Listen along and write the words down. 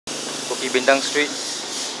Bukit Bintang Street.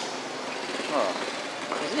 Oh,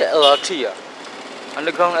 is it LRT?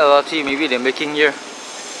 Underground LRT, maybe they're making here.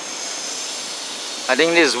 I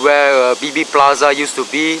think this is where BB Plaza used to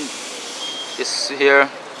be. This here,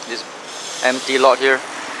 this empty lot here.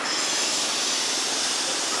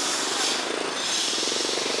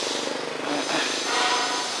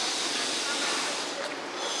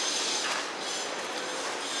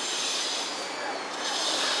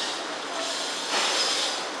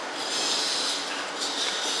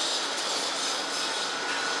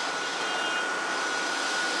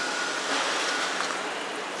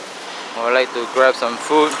 I would like to grab some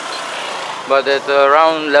food, but at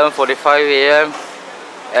around 11:45 AM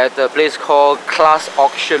at a place called Class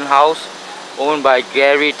Auction House, owned by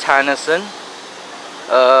Gary Tannerson,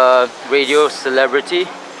 a radio celebrity.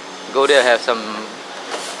 Go there, have some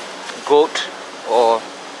goat or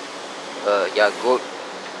goat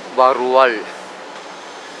barual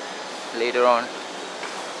later on.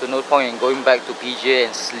 So no point in going back to PJ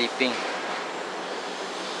and sleeping,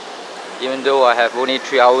 even though I have only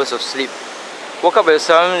 3 hours of sleep. Woke up at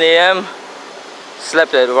 7 AM,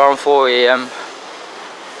 slept at around 4 AM.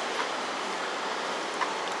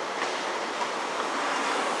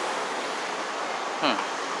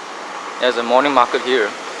 There's a morning market here.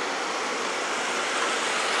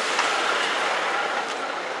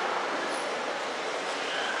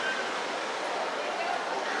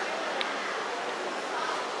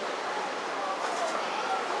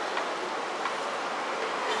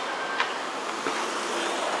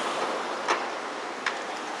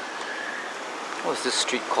 What's this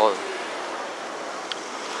street called?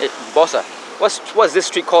 Hey, boss, what's this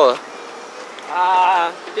street called?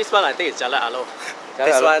 This one I think it's Jalan Alo.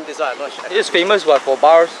 Jalan This one I'm not sure. It is famous for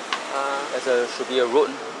bars. Should be a road.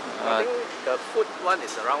 I think the food one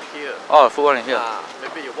is around here. Oh, the food one is here.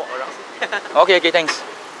 Maybe you walk around. Okay, thanks.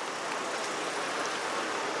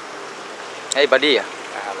 Hey buddy,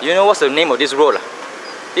 you know what's the name of this road?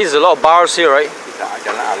 This is a lot of bars here, right? It's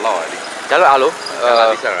Jalan Alo, I think. Jalan Alo?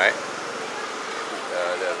 This one, right?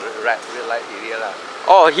 The red light area lah.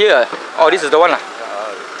 Oh, here. Oh, this is the one lah.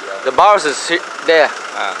 Yeah. The bars is there.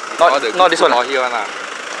 Not this one. All here one lah.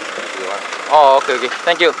 This one. Oh, okay.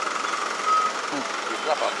 Thank you. It's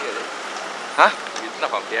not from here. Huh? It's not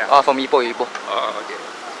from here. Oh, from Ipoh. Oh, okay.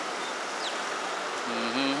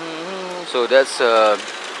 So that's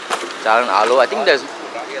Jalan Alo. I think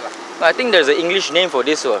there's an English name for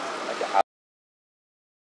this one.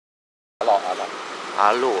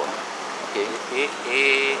 Alo. Okay.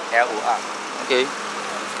 A-A-L-O-R. Okay.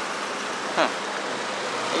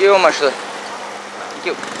 Thank you very much, sir. Thank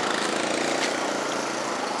you.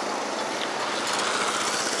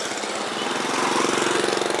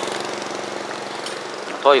 I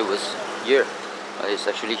thought it was here, but it's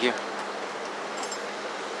actually here.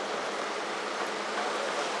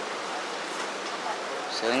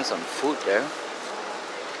 Selling some food there.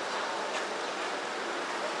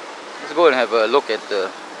 Let's go and have a look at the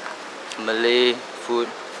Malay food,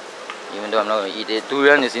 even though I'm not going to eat it.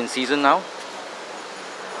 Durian is in season now.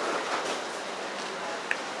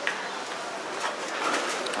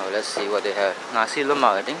 Oh, let's see what they have. Nasi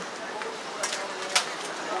Lemak, I think.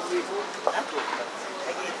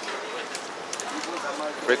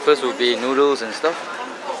 Breakfast would be noodles and stuff.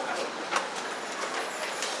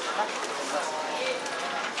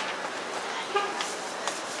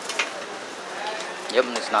 Yep,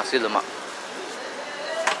 it's Nasi Lemak.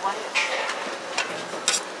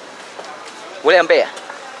 Boleh ambil?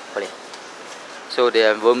 Boleh. So they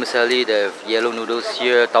have vermicelli, they have yellow noodles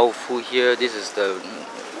here, tofu here. This is the,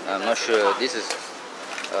 I'm not sure. This is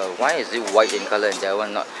why is it white in color and that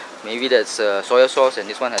one not? Maybe that's soya sauce and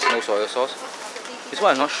this one has no soya sauce. This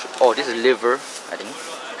one I'm not sure. Oh, this is liver, I think.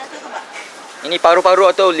 Ini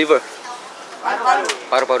paru-paru atau liver?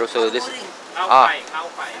 Paru-paru. So this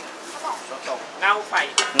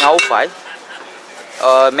ngau fai.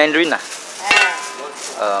 Mandarin lah.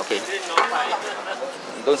 Okay.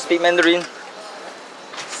 Don't speak Mandarin.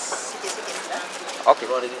 Okay.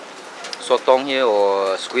 Sotong here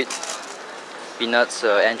or squid, peanuts,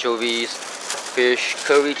 anchovies, fish,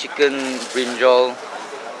 curry chicken, brinjal,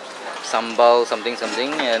 sambal, something,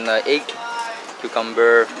 and egg,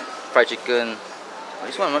 cucumber, fried chicken.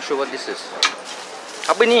 This one I'm not sure what this is.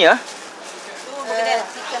 Apa ni ya?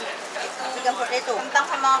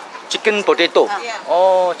 Chicken potato.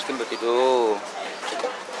 Oh, chicken potato.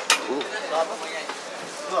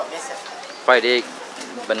 Fried egg,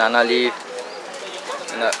 banana leaf,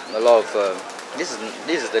 and a lot of this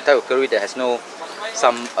is the type of curry that has no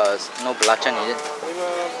belacan in it.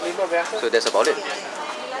 So that's about it.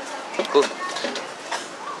 Cool.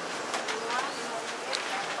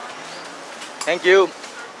 Thank you.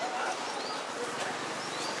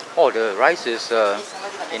 Oh, the rice is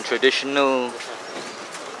in traditional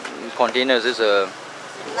containers. Is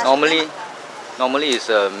normally it's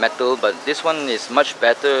metal, but this one is much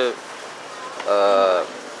better.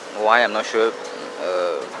 Why, I'm not sure.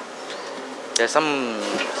 There's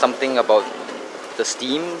something about the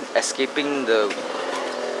steam escaping the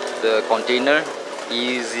container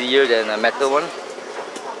easier than a metal one.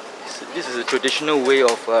 This is a traditional way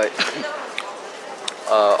of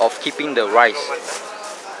of keeping the rice.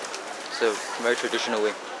 It's a very traditional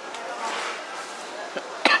way.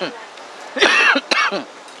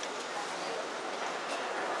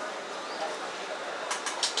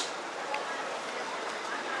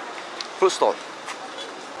 Fruit stall.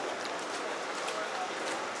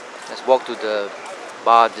 Let's walk to the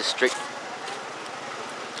bar district.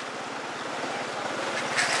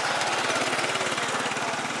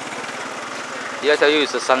 Did I tell you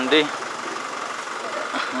it's a Sunday?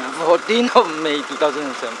 14th of May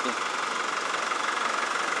 2017.